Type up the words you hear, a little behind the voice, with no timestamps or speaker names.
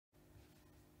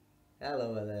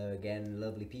Hello there again,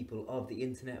 lovely people of the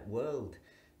internet world.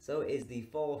 So it is the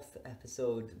 4th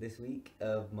episode this week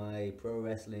of my pro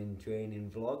wrestling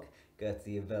training vlog,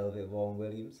 courtesy of Velvet Vaughan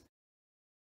Williams.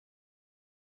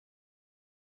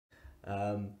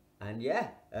 And yeah,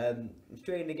 was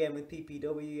training again with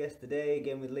PPW yesterday,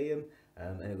 again with Liam,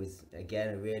 and it was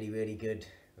again a really good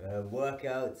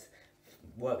workout.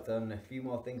 Worked on a few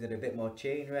more things that are a bit more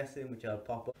chain wrestling, which I'll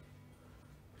pop up.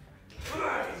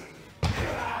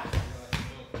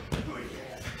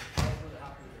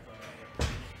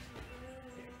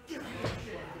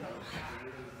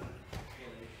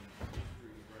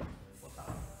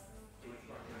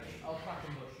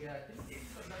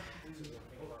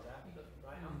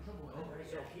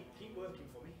 Keep working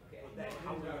for me. Okay.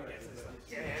 I'm going to get to this.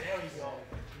 Yeah, there you go.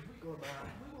 Good man.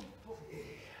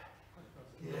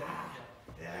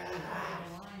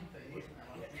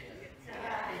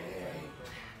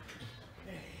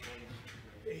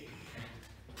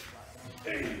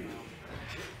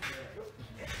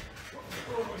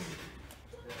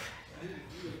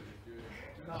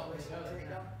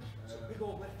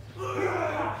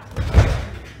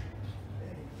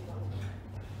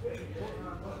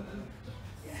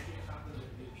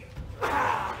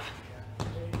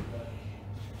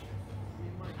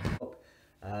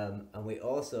 And we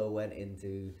also went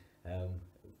into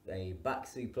a back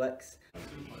suplex. If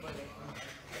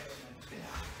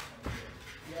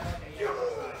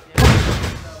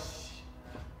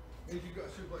you've got a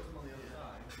suplex on the other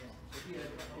side,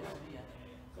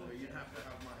 so you have to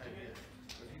have my head here.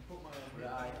 So if you put my arm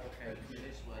right, okay,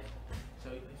 this way. So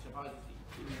it's about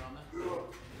putting your arm there.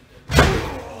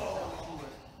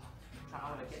 Try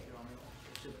to get your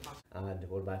arm. And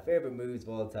one of my favourite moves of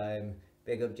all time,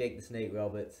 big up Jake the Snake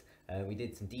Roberts. We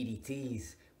did some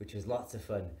DDTs, which was lots of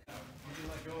fun.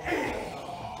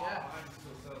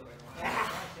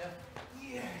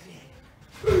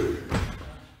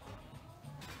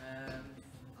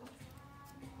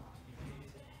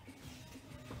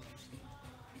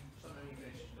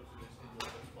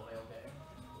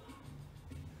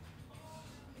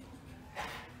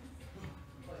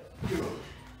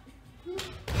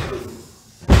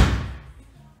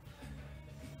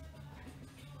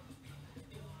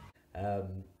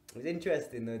 It was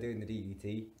interesting though doing the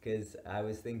DDT, because I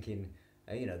was thinking,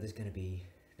 you know, there's going to be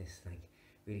this like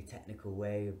really technical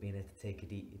way of being able to take a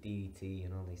DDT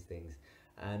and all these things,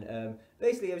 and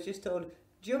basically I was just told,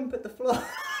 jump at the floor.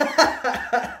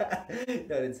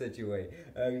 Not in such a way.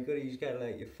 You've got to use kind of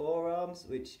like your forearms,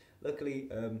 which luckily,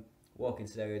 walking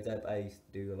stereotype, I used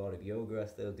to do a lot of yoga. I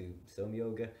still do some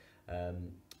yoga.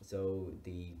 So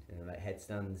the like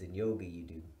headstands in yoga, you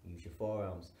do use your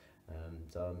forearms.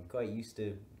 So I'm quite used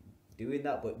to doing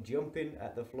that, but jumping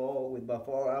at the floor with my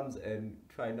forearms and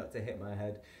trying not to hit my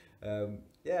head,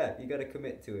 yeah, you got to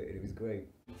commit to it, and it was great.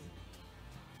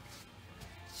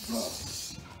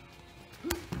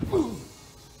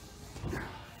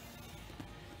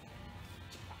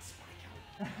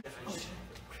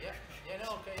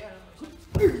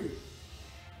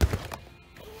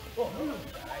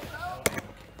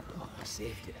 I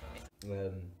saved it.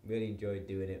 Really enjoyed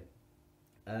doing it.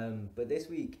 But this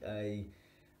week I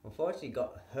unfortunately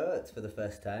got hurt for the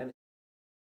first time.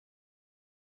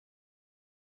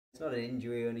 It's not an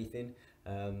injury or anything.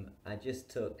 I just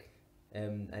took,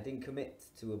 I didn't commit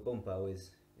to a bump. I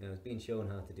was being shown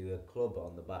how to do a club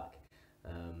on the back,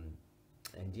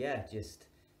 and yeah, just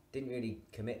didn't really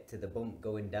commit to the bump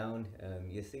going down.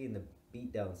 You'll see in the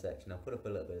beat down section, I put up a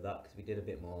little bit of that because we did a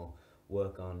bit more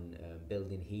work on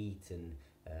building heat and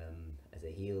as a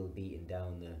heel beating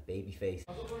down the baby face.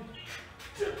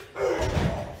 It's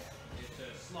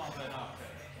a Slav and Arco.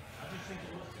 I just think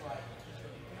it looks like.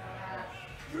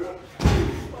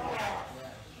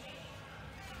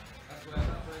 That's where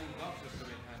you got to come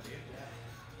in handy.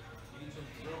 You need some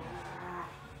drums.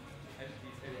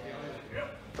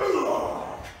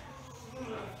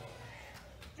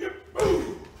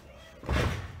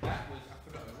 That was, I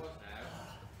forgot what it was now.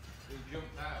 We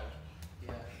jumped out.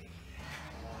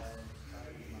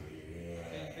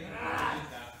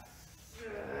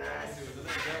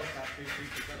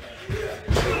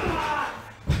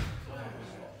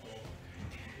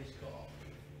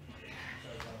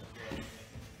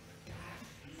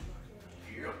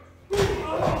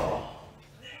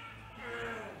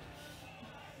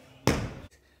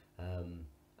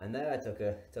 And there I took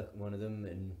one of them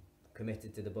and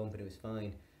committed to the bump, and it was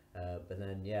fine. But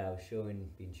then yeah, I was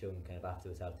being shown kind of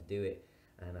afterwards how to do it,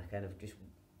 and I kind of just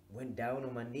went down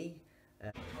on my knee.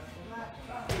 I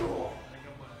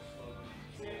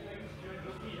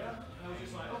was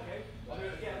just like, okay, I'll do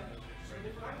it again, just from a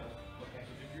different angle. Okay.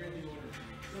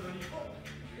 So then you fall.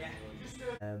 Yeah.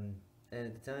 And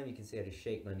at the time, you can see I just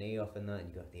shake my knee off and that, and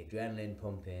you got the adrenaline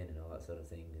pumping and all that sort of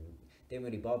thing. And it didn't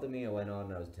really bother me. I went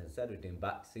on, instead we're doing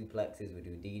back suplexes, we're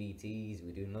doing DDTs,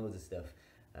 we're doing loads of stuff.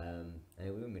 And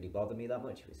it wouldn't really bother me that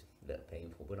much. It was a little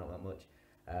painful, but not that much.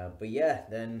 But yeah,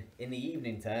 then in the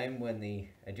evening time, when the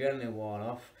adrenaline worn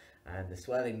off and the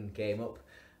swelling came up,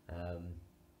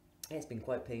 it's been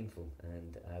quite painful.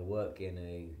 And I work in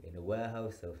a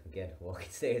warehouse, so again, walking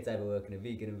stereotype, I work in a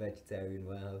vegan and vegetarian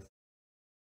warehouse.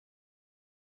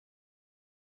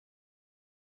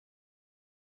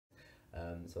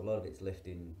 So a lot of it's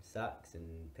lifting sacks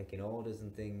and picking orders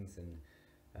and things, and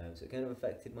so it kind of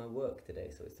affected my work today.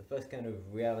 So it's the first kind of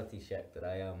reality check that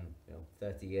I am,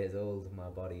 30 years old, my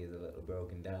body is a little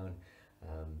broken down.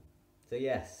 So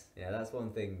yes, yeah, that's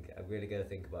one thing I've really got to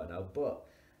think about now. But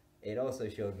it also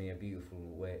showed me a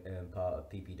beautiful part of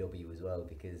PPW as well,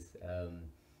 because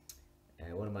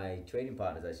one of my training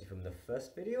partners, actually from the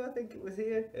first video, I think it was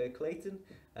here, Clayton,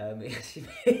 he actually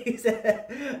makes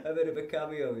a bit of a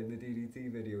cameo in the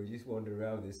DDT video. He just wandered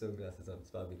around with his sunglasses on, it's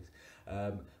fabulous.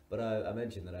 But I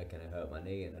mentioned that I kind of hurt my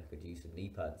knee and I could use some knee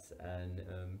pads, and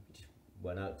just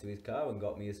went out to his car and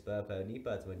got me a spare pair of knee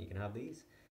pads when you can have these.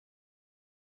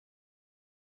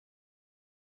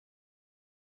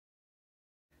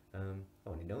 I've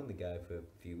only known the guy for a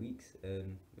few weeks,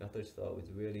 and I just thought it was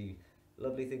a really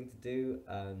lovely thing to do,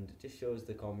 and just shows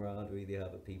the camaraderie they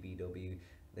have at PPW,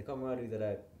 the camaraderie that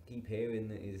I keep hearing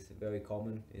that is very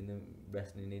common in the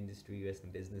wrestling industry,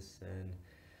 wrestling business. And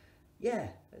yeah,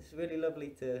 it's really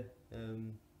lovely to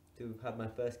have my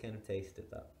first kind of taste of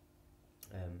that.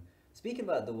 Speaking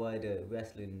about the wider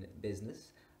wrestling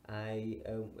business, I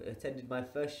attended my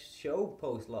first show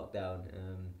post-lockdown.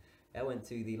 I went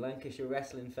to the Lancashire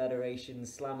Wrestling Federation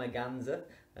Slamaganza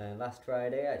last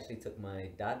Friday. I actually took my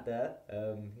dad there.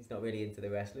 He's not really into the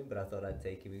wrestling, but I thought I'd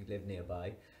take him. We live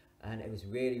nearby, and it was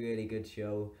really, really good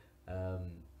show.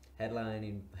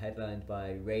 Headlined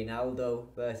by Reynaldo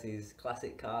versus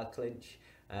Classic Car Clinch,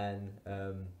 and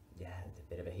yeah, a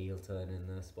bit of a heel turn in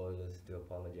there. Spoilers, do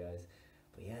apologise.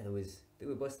 But yeah, they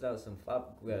were busted out some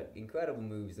incredible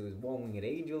moves. There was one-winged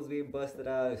angels being busted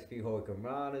out, a few Hurricane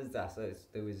Ranas.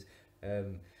 There was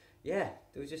yeah,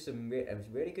 there was just some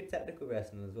really good technical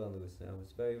wrestling as well. I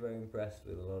was very, very impressed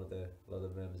with a lot of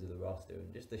the members of the roster,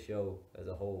 and just the show as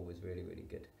a whole was really, really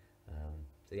good.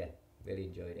 So yeah, really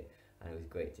enjoyed it, and it was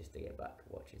great just to get back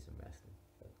watching some wrestling.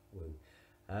 So, woo.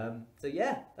 So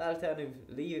yeah, that'll kind of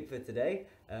leave it for today.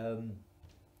 I'm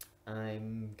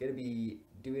going to be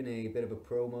doing a bit of a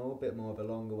promo, a bit more of a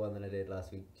longer one than I did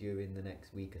last week, during the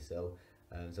next week or so.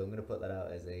 So I'm going to put that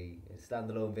out as a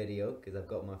standalone video, because I've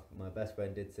got my best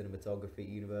friend did cinematography at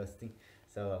university,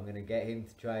 so I'm going to get him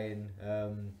to try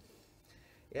and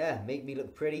yeah, make me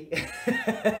look pretty.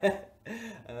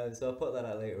 So I'll put that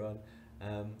out later on.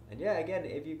 And yeah, again,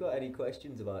 if you've got any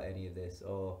questions about any of this,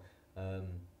 or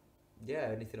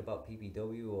yeah, anything about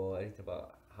PPW, or anything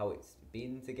about how it's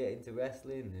been to get into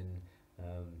wrestling, and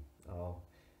or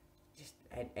just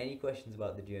any questions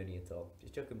about the journey at all,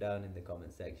 just chuck them down in the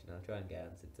comment section. I'll try and get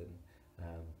answered.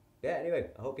 And yeah, anyway,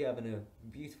 I hope you're having a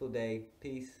beautiful day.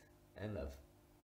 Peace and love.